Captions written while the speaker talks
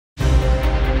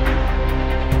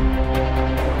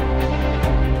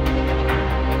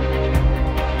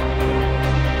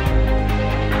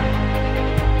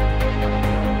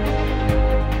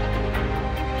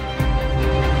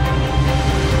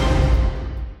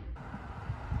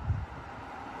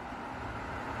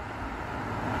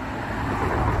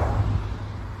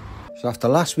So after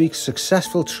last week's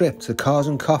successful trip to Cars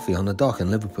and Coffee on the dock in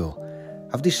Liverpool,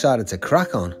 I've decided to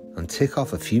crack on and tick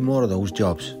off a few more of those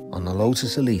jobs on the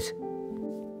Lotus Elite.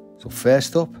 So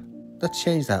first up, let's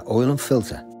change that oil and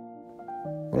filter.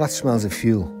 Well, that smells of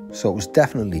fuel, so it was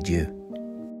definitely due.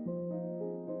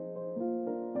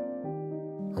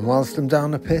 And whilst I'm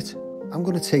down the pit, I'm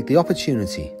going to take the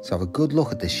opportunity to have a good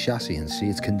look at this chassis and see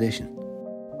its condition.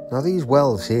 Now these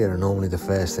welds here are normally the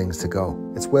first things to go.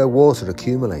 It's where water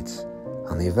accumulates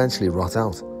and they eventually rot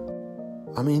out.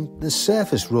 I mean, there's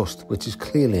surface rust, which is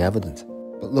clearly evident.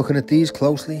 But looking at these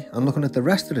closely and looking at the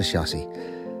rest of the chassis,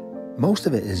 most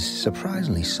of it is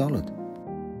surprisingly solid.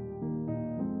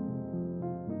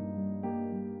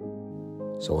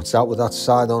 So it's out with that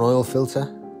side-on oil filter.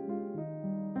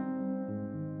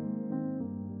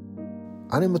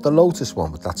 And in with the Lotus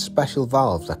one with that special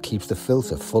valve that keeps the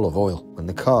filter full of oil when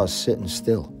the car's sitting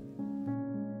still.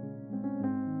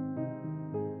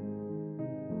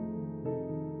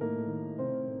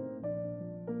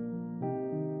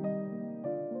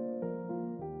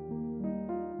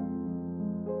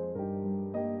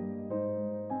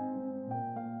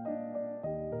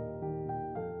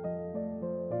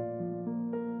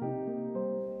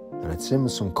 And it's in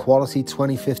with some quality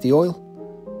 2050 oil.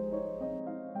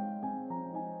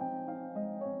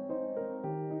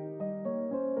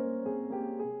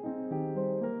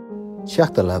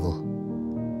 Check the level.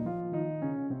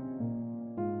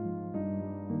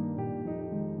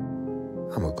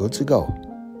 And we're good to go.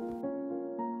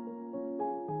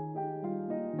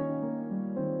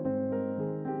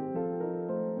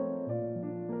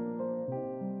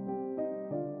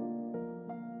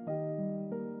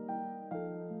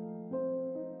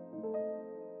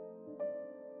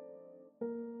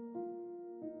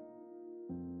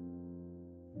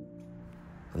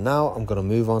 And now I'm going to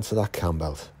move on to that cam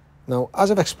belt. Now,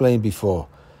 as I've explained before,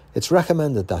 it's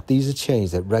recommended that these are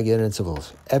changed at regular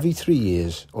intervals, every 3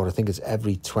 years, or I think it's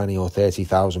every 20 or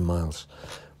 30,000 miles,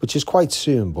 which is quite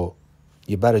soon, but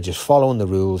you're better just following the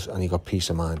rules and you've got peace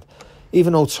of mind.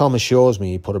 Even though Tom assures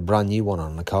me he put a brand new one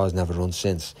on and the car's never run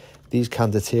since, these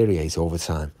can deteriorate over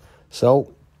time.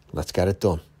 So, let's get it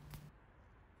done.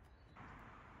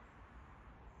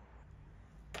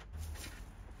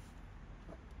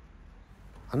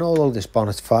 And although this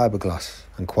bonnet's fiberglass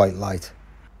and quite light,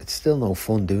 it's still no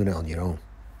fun doing it on your own.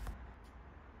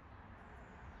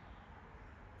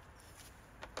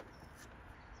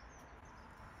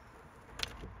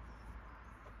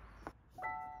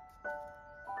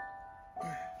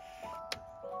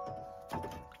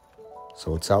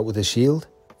 So it's out with the shield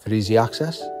for easy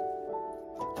access.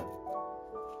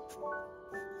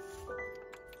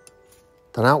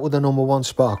 Then out with the number 1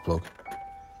 spark plug.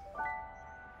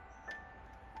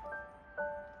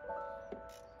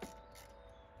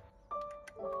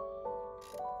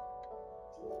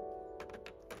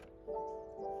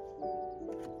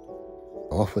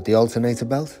 Off with the alternator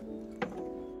belt.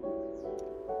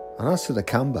 And as to the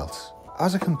cam belts,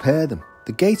 as I compare them,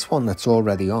 the Gates one that's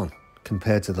already on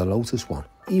compared to the Lotus one,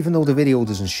 even though the video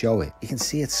doesn't show it, you can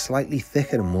see it's slightly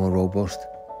thicker and more robust.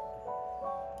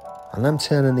 And I'm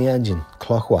turning the engine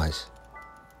clockwise.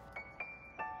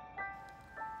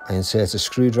 I insert a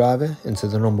screwdriver into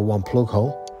the number 1 plug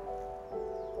hole,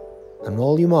 and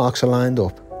all your marks are lined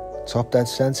up, top dead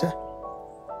centre,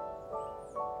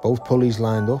 both pulleys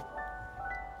lined up.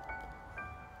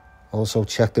 Also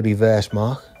check the reverse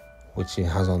mark, which it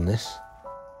has on this.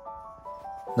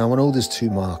 Now I know there's 2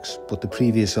 marks, but the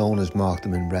previous owners marked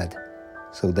them in red,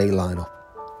 so they line up.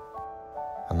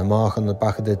 And the mark on the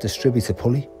back of the distributor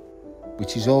pulley,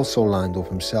 which is also lined up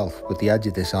himself with the edge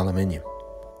of this aluminium.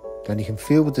 Then you can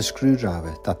feel with the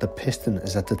screwdriver that the piston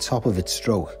is at the top of its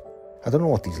stroke. I don't know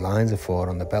what these lines are for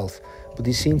on the belt, but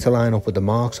these seem to line up with the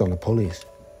marks on the pulleys.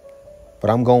 But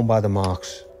I'm going by the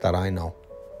marks that I know.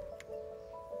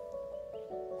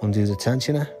 Undo the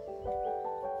tensioner.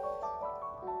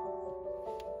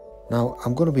 Now,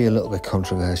 I'm going to be a little bit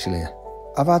controversial here.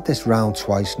 I've had this round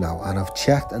twice now and I've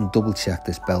checked and double checked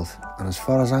this belt, and as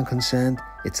far as I'm concerned,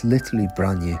 it's literally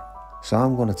brand new. So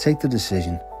I'm going to take the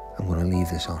decision, I'm going to leave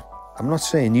this on. I'm not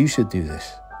saying you should do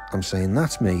this, I'm saying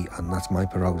that's me and that's my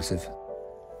prerogative.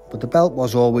 But the belt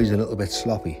was always a little bit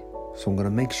sloppy, so I'm going to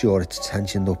make sure it's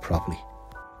tensioned up properly.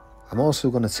 I'm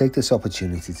also going to take this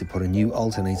opportunity to put a new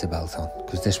alternator belt on,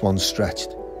 because this one's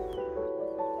stretched.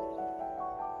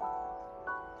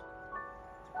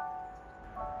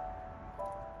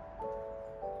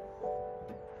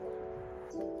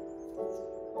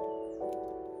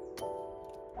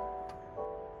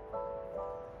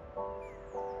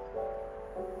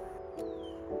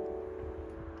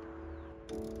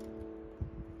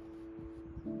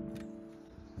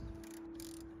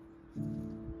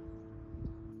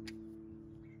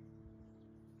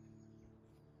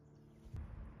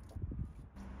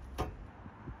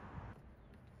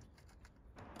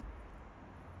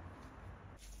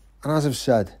 And as I've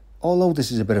said, although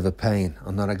this is a bit of a pain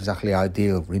and not exactly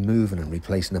ideal removing and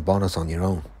replacing the bonnet on your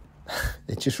own,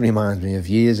 it just reminds me of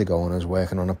years ago when I was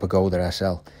working on a Pagoda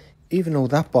SL. Even though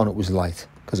that bonnet was light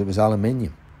because it was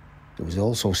aluminium, it was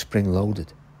also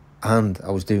spring-loaded, and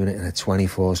I was doing it in a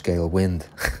 24 scale wind.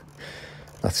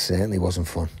 That certainly wasn't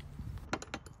fun.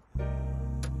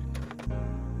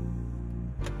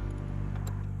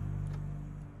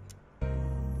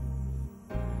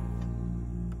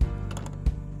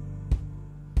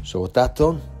 So with that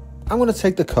done, I'm going to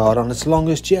take the car on its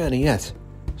longest journey yet.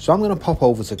 So I'm going to pop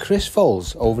over to Chris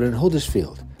Foulds over in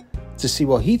Huddersfield to see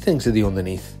what he thinks of the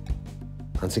underneath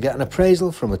and to get an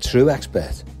appraisal from a true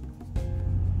expert.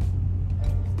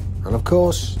 And of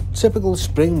course, typical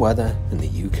spring weather in the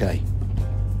UK.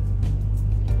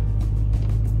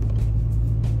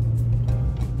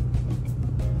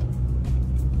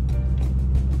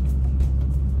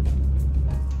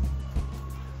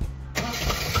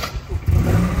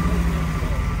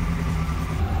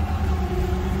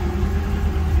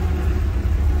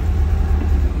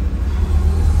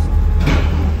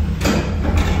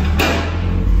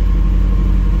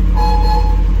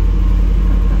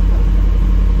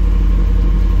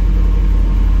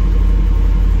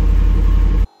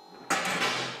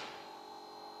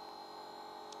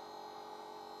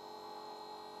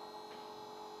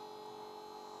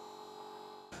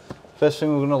 First thing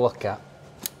we're going to look at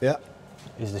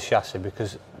is the chassis,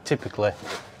 because typically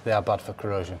they are bad for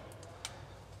corrosion.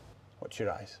 Watch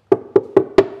your eyes.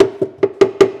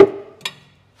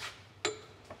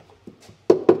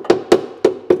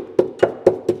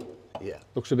 Yeah.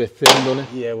 Looks a bit thin, doesn't it?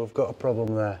 Yeah, we've got a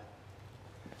problem there.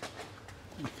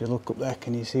 If you look up there,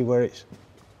 can you see where it's...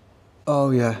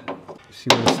 Oh yeah, see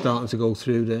when it's starting to go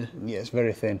through there. Yeah, it's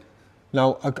very thin.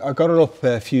 Now, I got it up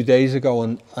a few days ago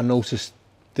and I noticed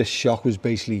this shock was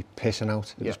basically pissing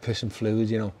out. It was pissing fluid,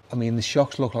 you know. I mean, the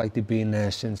shocks look like they've been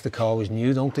there since the car was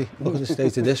new, don't they? Look at the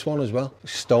state of this one as well.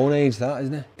 Stone Age, that,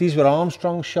 isn't it? These were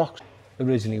Armstrong shocks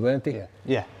originally, weren't they? Yeah.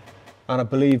 Yeah. And I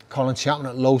believe Colin Chapman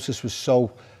at Lotus was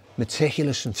so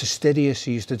meticulous and fastidious.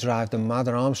 He used to drive them mad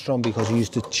at Armstrong because he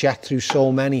used to check through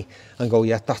so many and go,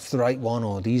 yeah, that's the right one,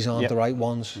 or these aren't the right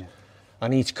ones. Yeah.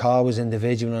 And each car was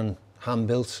individual and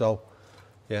hand-built, so,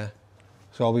 yeah.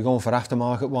 So are we going for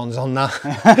aftermarket ones on that?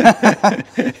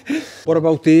 What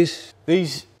about these?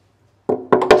 These are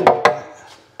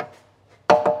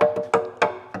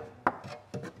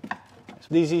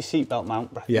seatbelt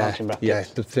mounting brackets. Yeah,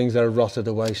 the things that are rotted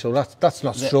away. So that's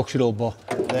not structural, but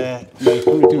they're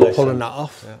pulling that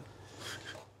off. Yeah.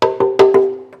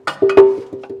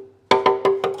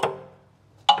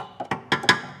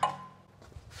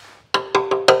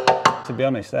 To be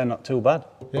honest, they're not too bad.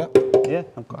 Yeah. Yeah,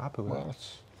 I'm quite happy with that.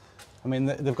 I mean,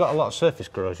 they've got a lot of surface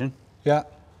corrosion. Yeah,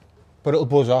 but it'll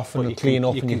buzz off and it'll clean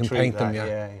up and you can paint them.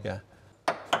 Yeah.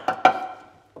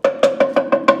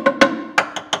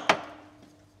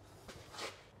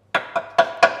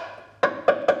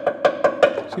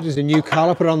 See, there's a new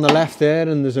caliper on the left there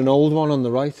and there's an old one on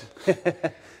the right.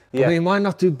 Yeah. I mean, why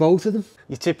not do both of them?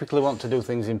 You typically want to do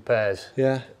things in pairs.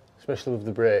 Yeah. Especially with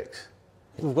the brakes.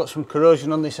 We've got some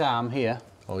corrosion on this arm here.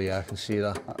 Oh yeah, I can see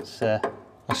that. That's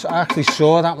I actually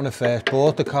saw that when I first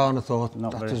bought the car and I thought,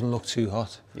 that doesn't look too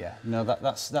hot. Yeah, no,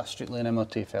 that's strictly an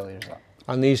MOT failure, is that?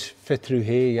 And these fit through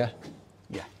here, yeah?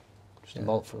 Yeah, just a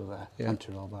bolt through there,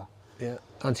 anti-roll bar. Yeah,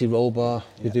 anti-roll bar.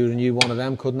 You do a new one of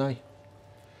them, couldn't I?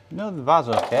 No, the bar's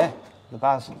okay. The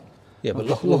bar's... Yeah, but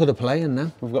look at the play in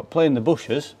them. We've got play in the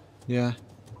bushes. Yeah.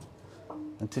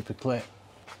 And typically,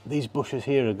 these bushes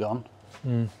here are gone.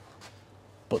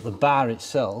 But the bar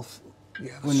itself,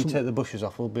 when you take the bushes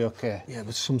off, will be okay. Yeah,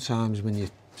 but sometimes when you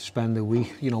spend a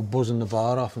week, you know, buzzing the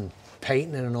bar off and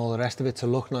painting it and all the rest of it to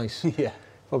look nice,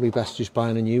 probably best just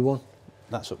buying a new one.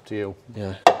 That's up to you.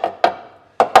 Yeah.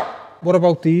 What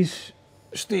about these,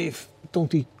 Steve?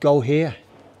 Don't they go here?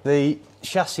 The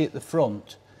chassis at the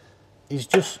front has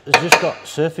just got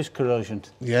surface corrosion.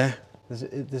 Yeah.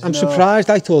 I'm surprised.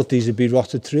 I thought these would be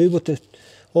rotted through, but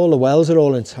all the wells are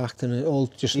all intact and it all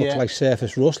just looks like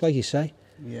surface rust, like you say.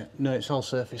 Yeah, no, it's all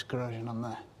surface corrosion on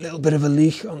there. Little bit of a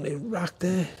leak on the rack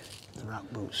there. The rack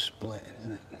boot's split,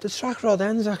 isn't it? The track rod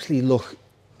ends actually look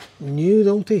new,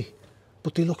 don't they?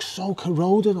 But they look so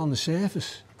corroded on the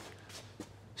surface.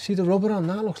 See the rubber on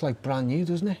that looks like brand new,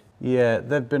 doesn't it? Yeah,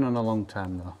 they've been on a long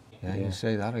time though. Yeah, you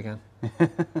say that again.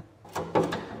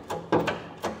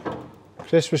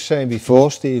 Chris was saying before,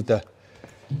 Steve, that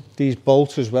these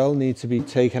bolts as well need to be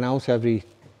taken out every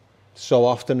so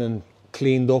often and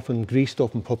cleaned up and greased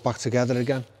up and put back together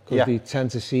again, because they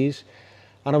tend to seize.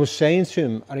 And I was saying to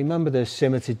him, I remember the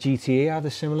Scimitar GTE had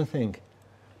a similar thing.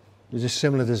 was a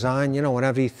similar design, you know, and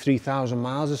every 3,000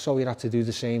 miles or so you'd have to do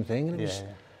the same thing. And it was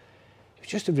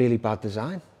just a really bad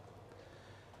design.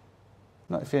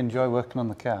 Not if you enjoy working on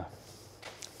the car.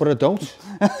 But I don't.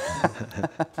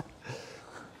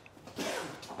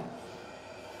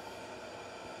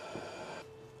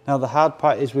 Now the hard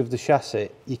part is with the chassis,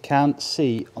 you can't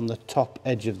see on the top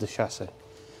edge of the chassis.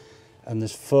 And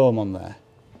there's foam on there.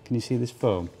 Can you see this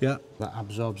foam? Yeah. That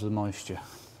absorbs the moisture.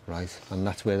 Right, and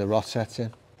that's where the rot sets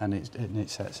in. And it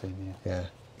sets in, yeah. Yeah.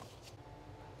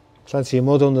 Plenty of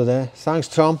mud under there. Thanks,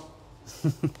 Tom.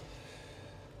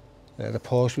 The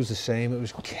Porsche was the same, it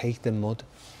was caked in mud.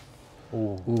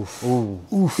 Ooh. Oof. Ooh.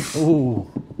 Oof.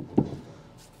 Ooh.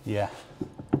 Yeah.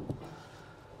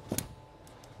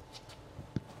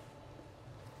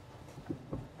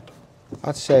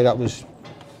 I'd say that was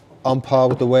on par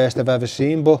with the worst I've ever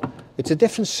seen, but it's a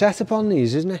different setup on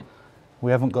these, isn't it?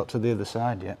 We haven't got to the other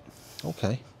side yet.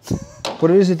 Okay.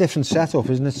 But it is a different setup,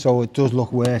 isn't it? So it does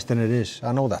look worse than it is.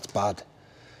 I know that's bad.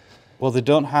 Well, they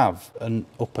don't have an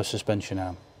upper suspension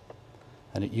arm,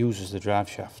 and it uses the drive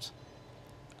shaft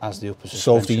as the upper suspension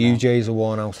So if the arm. UJs are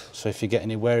worn out. So if you get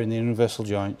any wear in the universal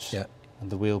joints, Yeah. and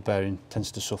the wheel bearing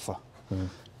tends to suffer,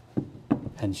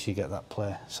 hence you get that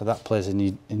play. So that plays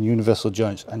in universal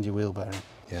joints and your wheel bearing.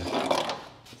 Yeah.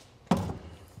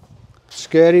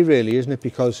 Scary really, isn't it?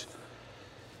 Because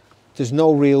there's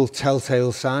no real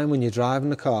telltale sign when you're driving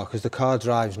the car, because the car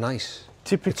drives nice.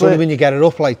 Typically, It's only when you get it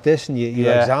up like this and you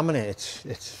examine it,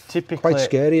 it's typically quite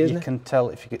scary, isn't you it? can tell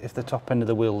if the top end of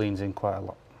the wheel leans in quite a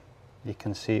lot. You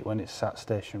can see it when it's sat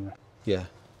stationary. Yeah.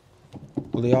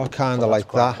 Well, they are kind of like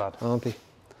quite that, bad. aren't they?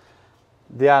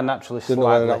 They are naturally Don't know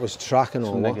whether slightly that was tracking or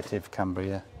some what. negative camber,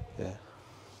 yeah. Yeah.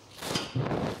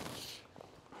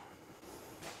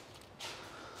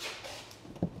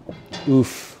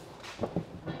 Oof.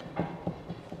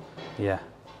 Yeah.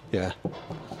 Yeah.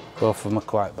 Both of them are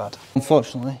quite bad.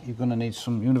 Unfortunately, you're going to need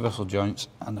some universal joints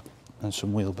and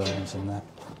some wheel bearings in there.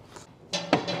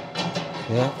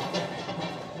 Yeah.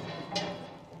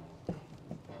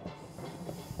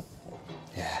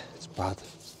 Yeah, it's bad.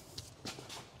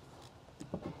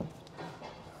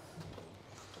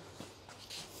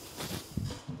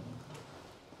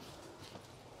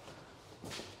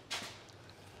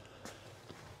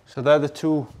 So they're the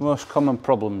two most common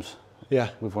problems Yeah.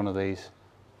 with one of these,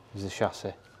 is the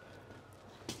chassis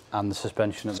and the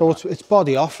suspension. At So the back. it's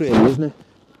body off really, isn't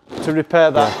it? To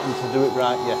repair that and to do it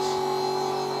right, yes.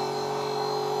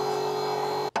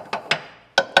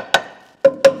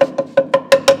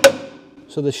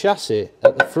 So the chassis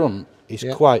at the front is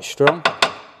quite strong.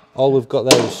 All we've got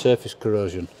there is surface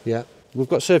corrosion. Yeah. We've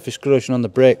got surface corrosion on the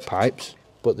brake pipes,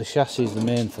 but the chassis is the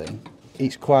main thing.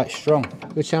 It's quite strong.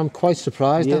 Which I'm quite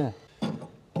surprised at.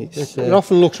 It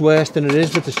often looks worse than it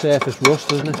is with the surface rust,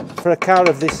 doesn't it? for a car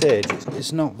of this age,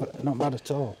 it's not bad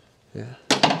at all. Yeah.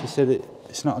 They said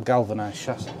it's not a galvanised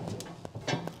chassis.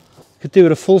 Could do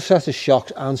with a full set of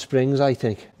shocks and springs, I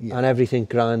think, and everything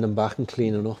grinding back and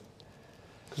cleaning up.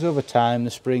 Because over time,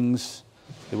 the springs,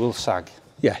 they will sag.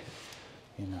 Yeah.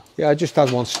 You know. Yeah, I just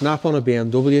had one snap on a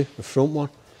BMW, the front one,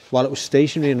 while it was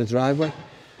stationary in the driveway.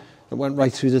 It went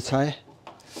right through the tyre.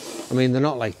 I mean, they're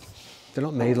not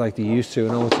made like they used to.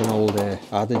 I know it's an old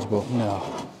adage, but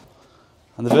No.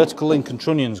 And the vertical link and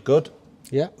trunnion's good.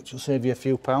 yeah. Which will save you a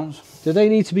few pounds. Do they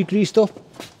need to be greased up?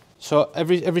 So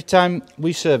every time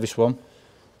we service one,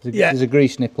 there's a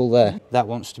grease nipple there. That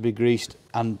wants to be greased,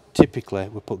 and typically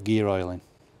we put gear oil in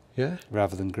Yeah.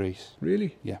 rather than grease.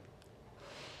 Really? Yeah.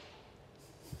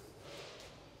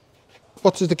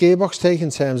 What does the gearbox take in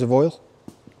terms of oil?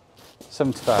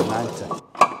 75-90.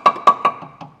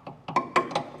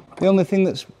 The only thing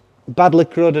that's badly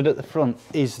corroded at the front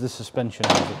is the suspension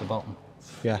arms at the bottom.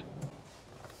 Yeah.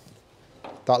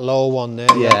 That lower one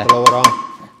there, Yeah. the lower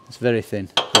arm. It's very thin.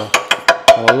 Yeah.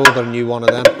 Well, I'll order a new one of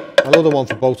them. I'll order one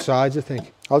for both sides, I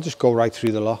think. I'll just go right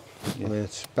through the lot. Yeah. I mean,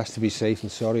 it's best to be safe than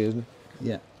sorry, isn't it?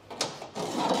 Yeah.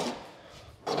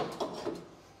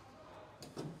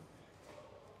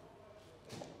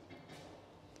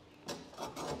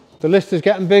 The list is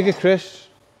getting bigger, Chris.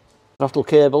 Throttle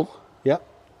cable, Yeah.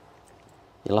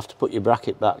 you'll have to put your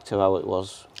bracket back to how it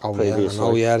was previously.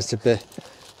 Oh yeah, it's a bit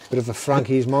of a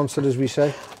Frankie's monster, as we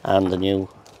say. And the new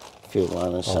fuel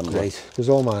line assembly. Great. Because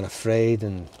all mine are frayed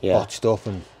and botched up,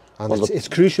 and Well, it's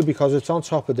crucial because it's on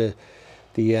top of the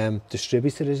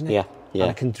distributor, isn't it? Yeah, yeah.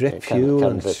 And it can drip It can- fuel, can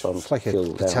and drip on it's like a fuel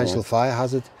down potential there. fire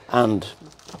hazard. And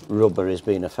rubber is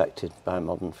being affected by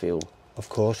modern fuel, Of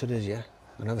course it is, yeah.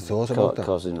 I never thought about that.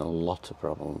 causing a lot of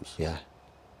problems. Yeah.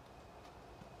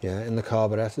 Yeah, in the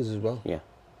carburetors as well. Yeah,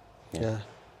 Yeah.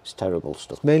 it's terrible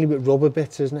stuff. Mainly with rubber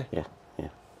bits, isn't it? Yeah,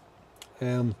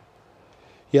 yeah.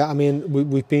 Yeah, I mean,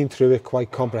 we've been through it quite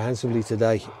comprehensively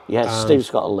today. Yeah, Steve's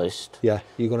got a list. Yeah,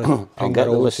 you're going to I'll get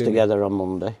the list together on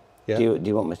Monday. Yeah. Do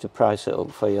you want me to price it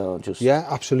up for you, or just? Yeah,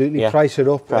 absolutely. Yeah. Price it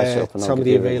up. And some of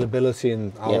the availability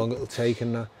and how long it'll take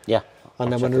and that. Yeah.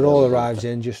 And then when it all arrives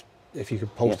in, just if you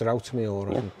could post it out to me, or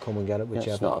I can come and get it,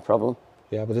 whichever. It's not a problem.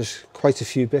 Yeah, but there's quite a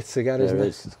few bits to get,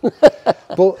 isn't it?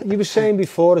 But you were saying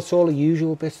before, it's all the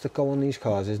usual bits that go on these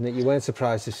cars, isn't it? You weren't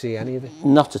surprised to see any of it?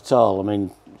 Not at all. I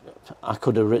mean, I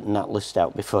could have written that list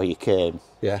out before you came.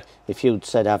 Yeah. If you'd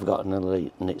said I've got an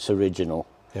Elite and it's original,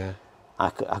 yeah, I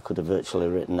could have virtually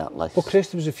written that list. But Chris,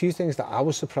 there was a few things that I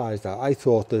was surprised at. I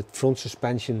thought the front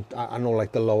suspension, I know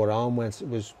like the lower arm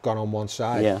was gone on one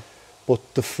side. Yeah.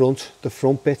 But the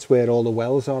front bits where all the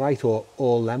wells are, I thought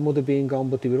all them would have been gone,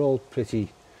 but they were all pretty.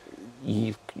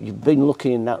 You've been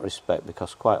lucky in that respect,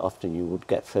 because quite often you would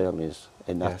get failures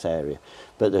in that area.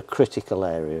 But the critical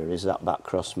area is that back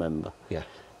cross member. Yeah.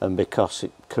 And because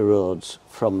it corrodes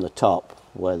from the top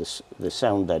where the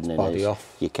sound deadening is,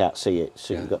 off. You can't see it,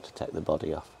 so you've got to take the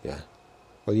body off. Yeah.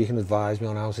 Well, you can advise me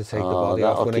on how to take the body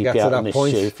off when I get to that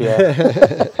point.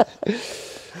 Yeah.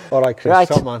 All right, Chris. Right.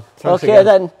 Top man. Thanks okay again.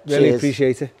 then. Really Cheers.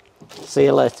 appreciate it. See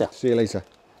you later. See you later.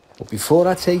 But before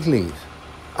I take leave,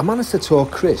 I managed to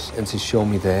talk Chris into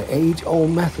showing me their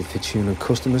age-old method for tuning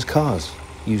customers' cars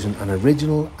using an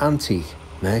original antique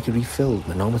mercury-filled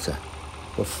manometer.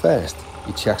 But first,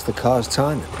 he checks the car's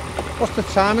timing. What's the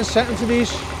timing setting to these,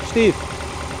 Steve?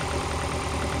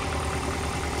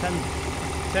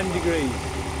 10 degrees.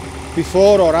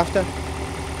 Before or after?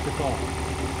 Before.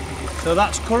 So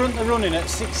that's currently running at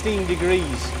 16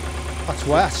 degrees. That's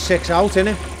wet. 6 out,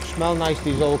 innit? Smell nice,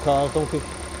 these old cars, don't they?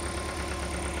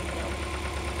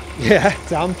 Yeah,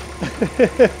 damp.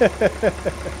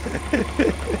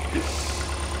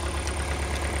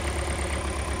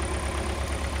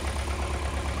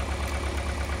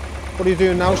 What are you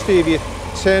doing now, Steve? You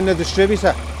turn the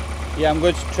distributor? Yeah, I'm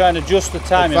going to try and adjust the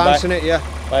timing. Advancing it, yeah.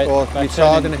 Or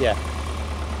retarding it? Yeah.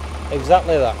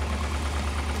 Exactly that.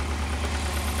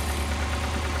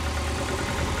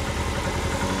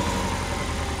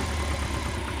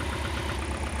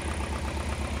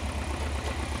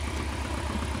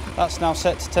 That's now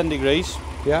set to 10 degrees.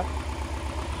 Yeah.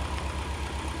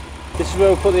 This is where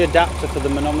we put the adapter for the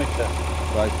manometer.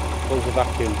 Right. Pulls the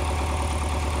vacuum.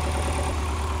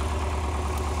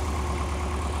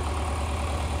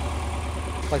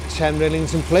 Like 10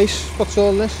 railings in place. What's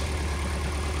all this?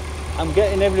 I'm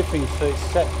getting everything so it's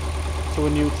set to a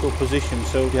neutral position.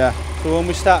 So yeah. So when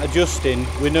we start adjusting,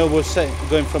 we know we're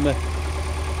going from the.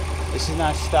 This is a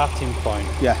nice starting point.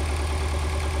 Yeah.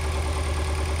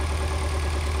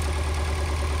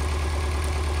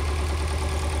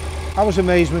 I was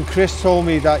amazed when Chris told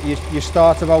me that you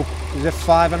start about, is it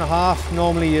 5.5?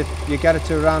 Normally you get it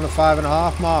to around the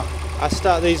 5.5 mark. I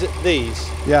start these.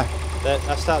 Yeah.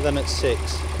 I start them at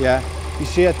 6. Yeah. You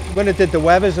see, when I did the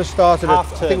Webers, I started at, I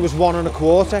think it was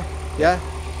 1.25. Yeah.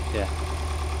 Yeah.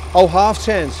 Oh, half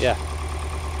turns. Yeah.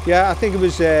 Yeah, I think it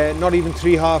was not even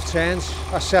 3 half turns.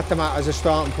 I set them out as a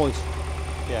starting point.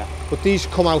 Yeah. But these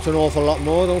come out an awful lot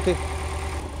more, don't they?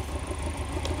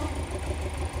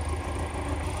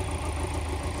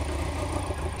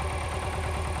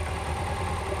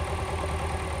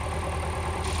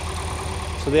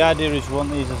 So the idea is we want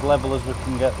these as level as we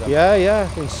can get them. Yeah, yeah,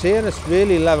 I can see it. It's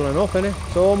really levelling up, isn't it?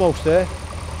 It's almost there.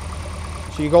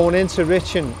 So you're going into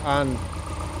Richmond and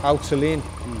out to Lean.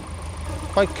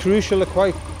 Quite crucial, they're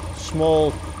quite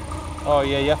small. Oh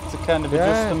yeah, you have to kind of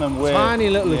adjust them and weigh.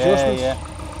 Tiny little adjustments. Yeah.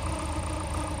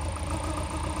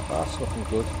 That's looking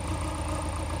good.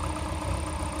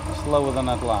 It's lower than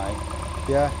I'd like.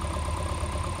 Yeah.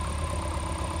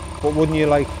 But wouldn't you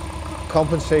like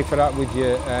compensate for that with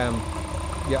your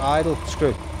idle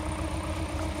screw?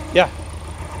 Yeah.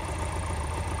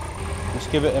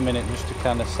 Just give it a minute just to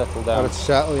kind of settle down. Let it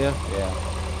settle, yeah. Yeah.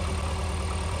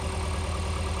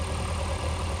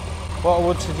 What I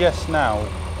would suggest now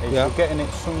is we're getting it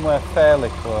somewhere fairly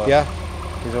close. Yeah.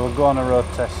 Is we'll go on a road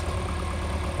test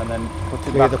and then put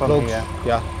it Clear back the on plugs. here.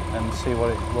 Yeah. And see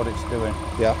what it's doing.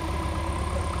 Yeah.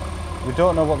 We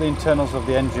don't know what the internals of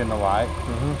the engine are like.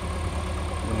 Mm-hmm.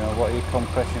 You know, what are your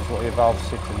compressions, what are your valves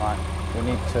sitting like. We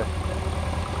need to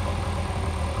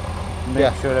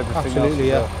make sure everything else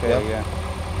is okay. Yeah.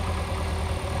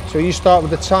 So you start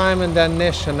with the time and then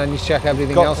this, and then you check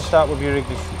everything else? You've got to start with your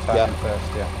ignition timing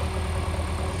first, yeah.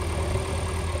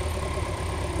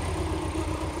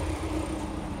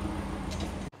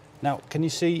 Now, can you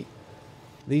see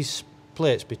these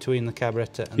plates between the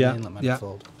carburettor and the inlet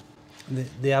manifold?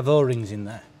 They have O-rings in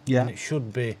there. Yeah. And it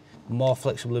should be more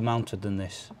flexibly mounted than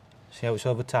this. See how it's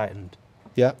over tightened?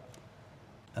 Yeah.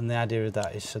 And the idea of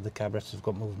that is so the carburetors have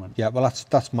got movement. Yeah, well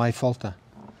that's my fault there.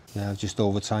 Yeah, I've just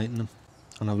over-tightened them.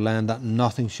 And I've learned that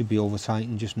nothing should be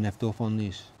over-tightened, just nipped up on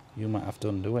these. You might have to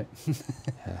undo it.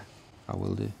 Yeah, I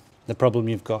will do. The problem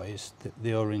you've got is that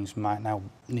the O-rings might now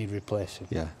need replacing.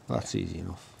 Yeah, that's easy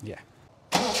enough. Yeah.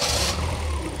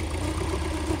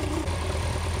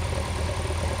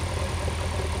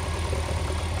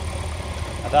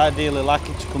 I'd ideally like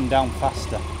it to come down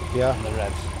faster. Yeah. On the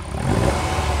revs.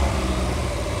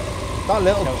 That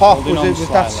little So pop, holding on was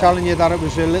that slightly. telling you that it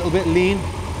was a little bit lean,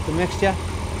 the mixture?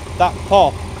 That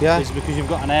pop Yeah. is because you've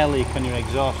got an air leak on your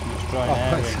exhaust and it's drawing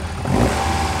air right. in.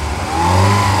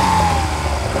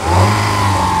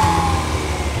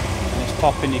 And it's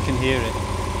popping, you can hear it.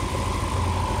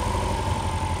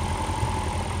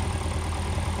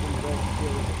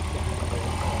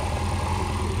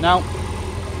 Now,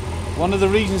 one of the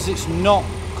reasons it's not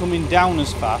coming down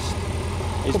as fast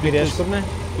is Could be this, couldn't it?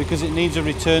 because it needs a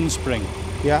return spring.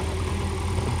 Yeah.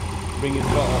 Bring your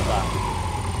throttle back.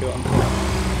 See what I'm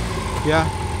saying? Yeah.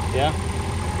 Yeah?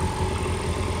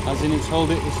 As in it's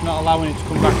not allowing it to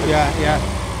come back. Yeah, yeah.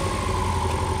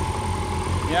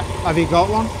 Yeah? Have you got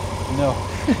one? No.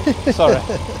 Sorry.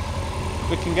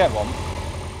 We can get one.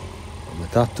 And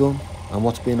with that done, and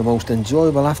what's been the most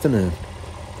enjoyable afternoon,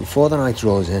 before the night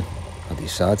draws in, I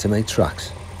decide to make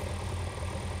tracks.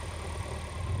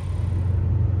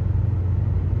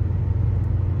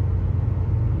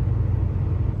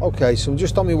 Okay, so I'm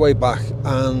just on my way back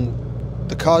and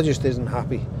the car just isn't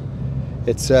happy.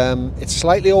 It's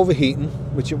slightly overheating,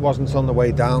 which it wasn't on the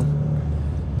way down.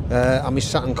 And we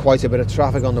sat in quite a bit of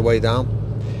traffic on the way down.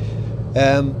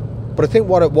 But I think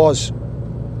what it was,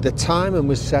 the timing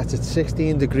was set at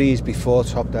 16 degrees before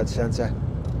top dead centre.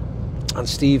 And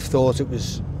Steve thought it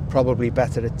was probably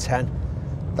better at 10.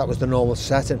 That was the normal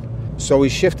setting. So he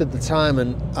shifted the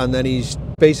timing and then he's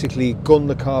basically gunned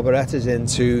the carburetors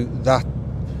into that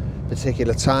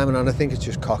particular timing, and I think it's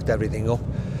just cocked everything up.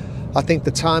 I think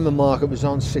the timing mark it was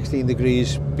on 16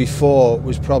 degrees before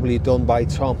was probably done by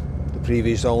Tom, the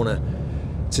previous owner,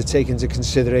 to take into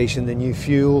consideration the new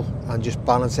fuel and just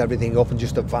balance everything up and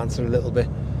just advance it a little bit.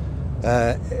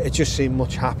 It just seemed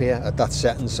much happier at that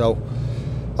setting, so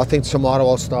I think tomorrow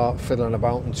I'll start fiddling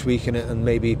about and tweaking it and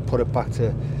maybe put it back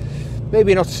to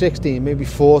maybe not 16, maybe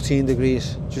 14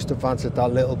 degrees, just advance it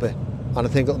that little bit, and I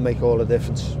think it'll make all the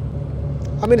difference.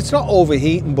 I mean, it's not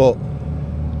overheating, but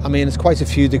I mean, it's quite a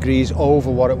few degrees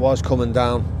over what it was coming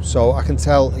down, so I can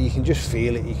tell, you can just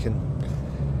feel it, you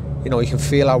can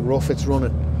feel how rough it's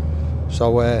running.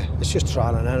 So it's just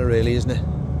trial and error really, isn't it?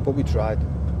 But we tried.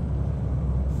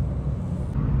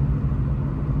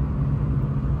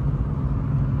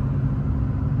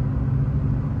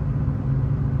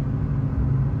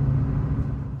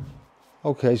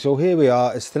 Okay, so here we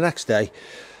are, it's the next day.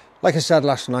 Like I said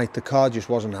last night, the car just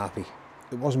wasn't happy.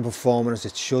 It wasn't performing as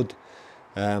it should.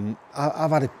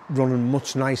 I've had it running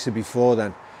much nicer before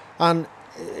then. And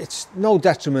it's no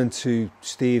detriment to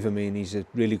Steve. I mean, he's a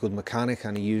really good mechanic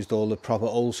and he used all the proper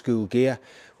old school gear,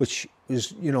 which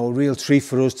was, you know, a real treat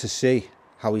for us to see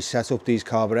how he set up these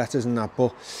carburetors and that.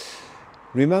 But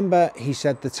remember, he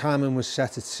said the timing was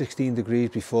set at 16 degrees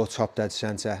before top dead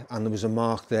centre and there was a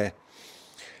mark there.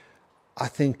 I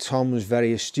think Tom was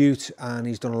very astute and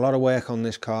he's done a lot of work on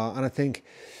this car, and I think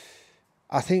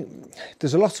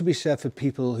there's a lot to be said for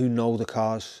people who know the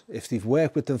cars. If they've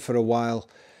worked with them for a while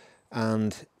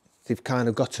and they've kind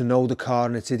of got to know the car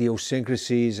and its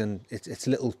idiosyncrasies and its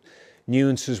little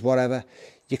nuances, whatever,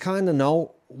 you kind of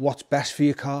know what's best for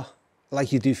your car,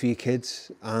 like you do for your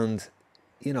kids. And,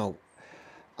 you know,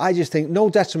 I just think, no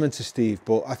detriment to Steve,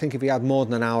 but I think if he had more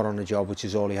than an hour on the job, which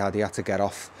is all he had to get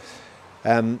off,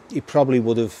 he probably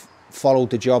would have followed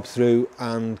the job through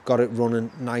and got it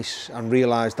running nice and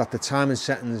realised that the timing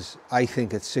settings, I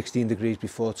think at 16 degrees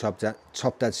before top dead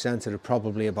centre, are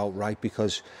probably about right,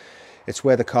 because it's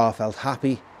where the car felt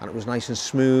happy and it was nice and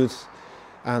smooth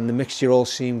and the mixture all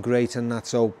seemed great and that.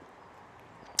 So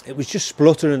it was just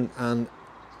spluttering and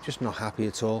just not happy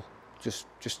at all. Just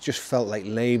felt like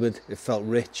laboured. It felt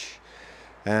rich.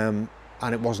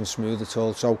 And it wasn't smooth at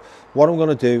all. So what I'm going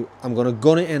to do, I'm going to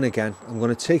gun it in again. I'm going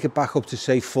to take it back up to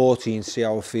say 14, see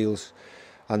how it feels.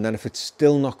 And then if it's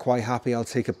still not quite happy, I'll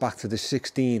take it back to the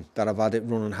 16 that I've had it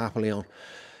running happily on.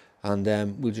 And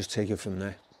we'll just take it from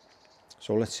there.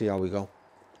 So let's see how we go.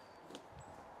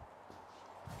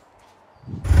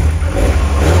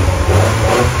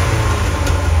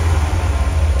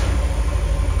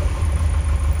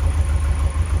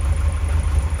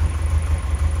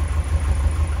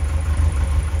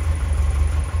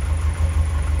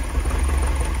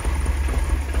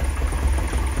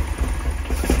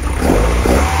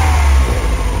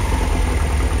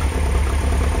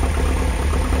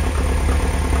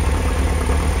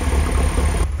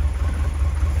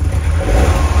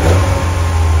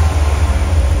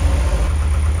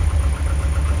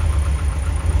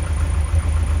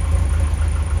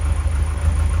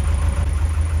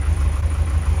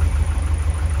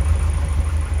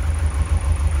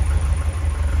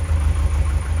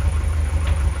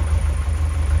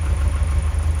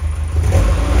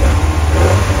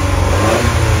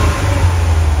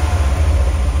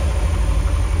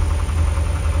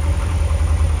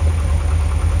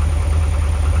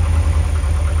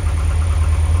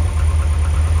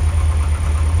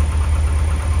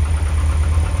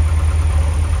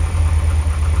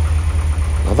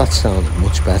 that sounds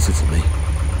much better to me.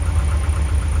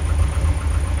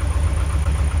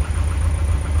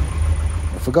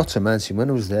 I forgot to mention, when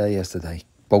I was there yesterday,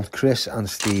 both Chris and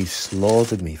Steve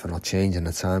slaughtered me for not changing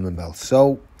the timing belt.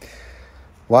 So,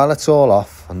 while it's all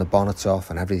off and the bonnet's off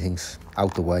and everything's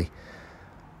out the way,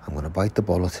 I'm going to bite the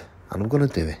bullet and I'm going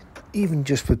to do it, even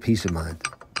just for peace of mind.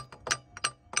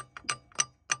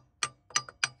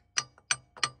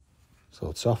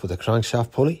 So it's off with the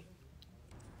crankshaft pulley,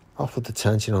 off with the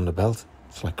tension on the belt.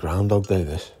 It's like Groundhog Day,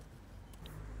 this.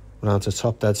 Round to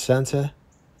top dead centre,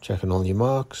 checking all your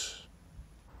marks,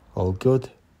 all good,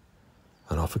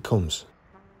 and off it comes.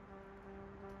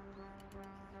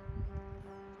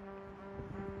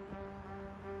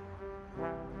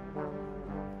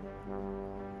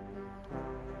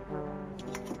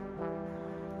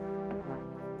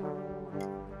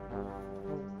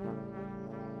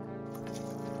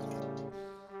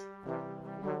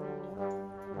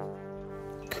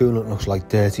 Coolant looks like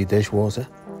dirty dishwater.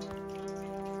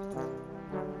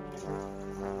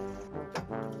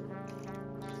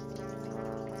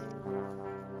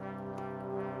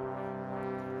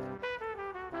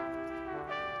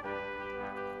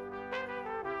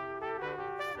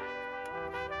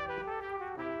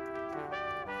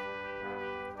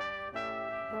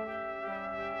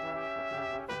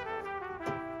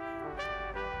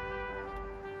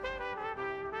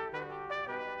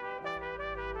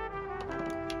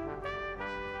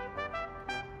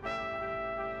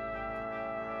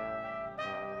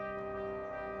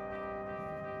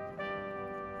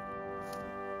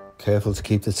 Careful to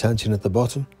keep the tension at the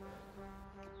bottom.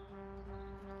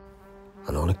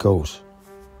 And on it goes.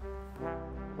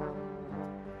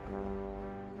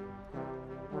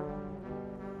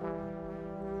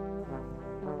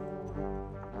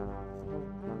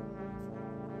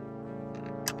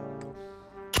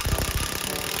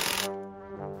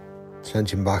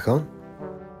 Tension back on.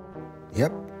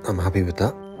 Yep, I'm happy with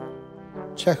that.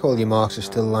 Check all your marks are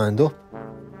still lined up.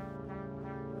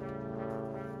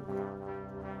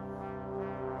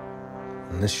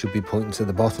 And this should be pointing to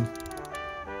the bottom.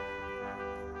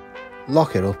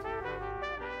 Lock it up.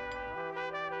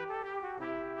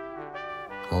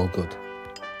 All good.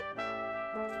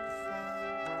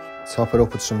 Top it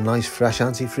up with some nice fresh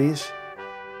antifreeze.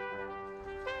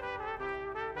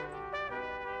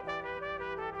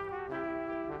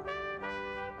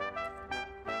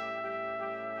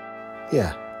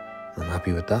 Yeah, I'm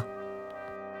happy with that.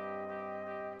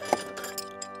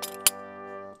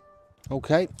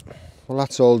 Okay, well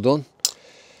that's all done.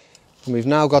 And we've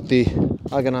now got the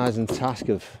agonising task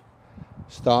of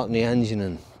starting the engine,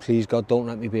 and please God don't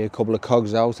let me be a couple of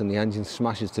cogs out and the engine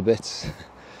smashes to bits.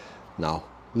 No,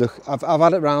 look, I've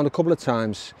had it round a couple of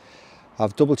times.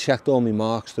 I've double checked all my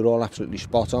marks, they're all absolutely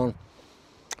spot on.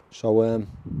 So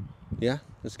yeah,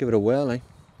 let's give it a whirl, eh?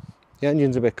 The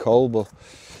engine's a bit cold, but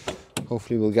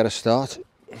hopefully we'll get a start.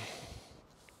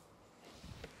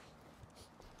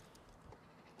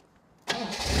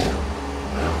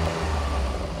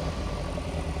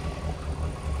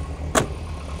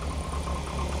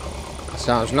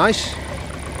 Sounds nice.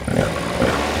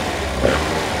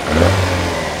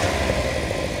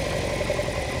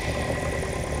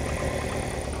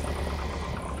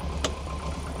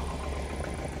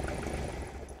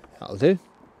 That'll do.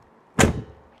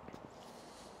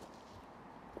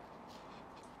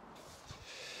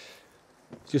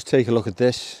 Just take a look at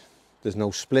this. There's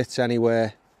no splits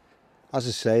anywhere. As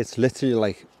I say, it's literally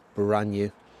like brand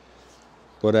new.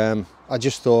 But I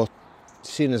just thought,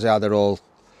 seeing as how they're all,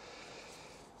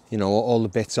 you know, all the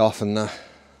bits off and that,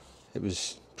 it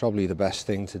was probably the best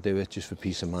thing to do it just for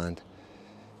peace of mind.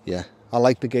 Yeah, I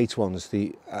like the Gates ones.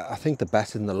 I think they're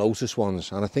better than the Lotus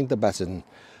ones, and I think they're better than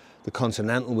the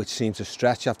Continental, which seems to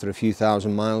stretch after a few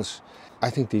thousand miles. I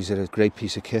think these are a great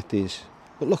piece of kit, these.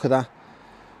 But look at that.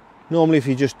 Normally if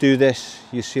you just do this,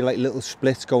 you see like little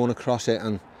splits going across it,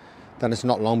 and then it's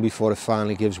not long before it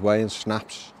finally gives way and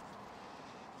snaps.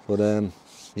 But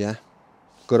yeah,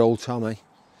 good old Tom, eh?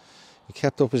 He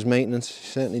kept up his maintenance, he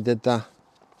certainly did that.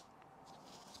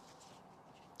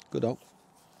 Good old.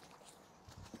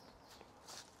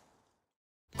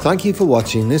 Thank you for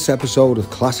watching this episode of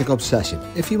Classic Obsession.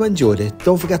 If you enjoyed it,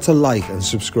 don't forget to like and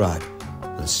subscribe.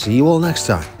 And see you all next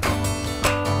time.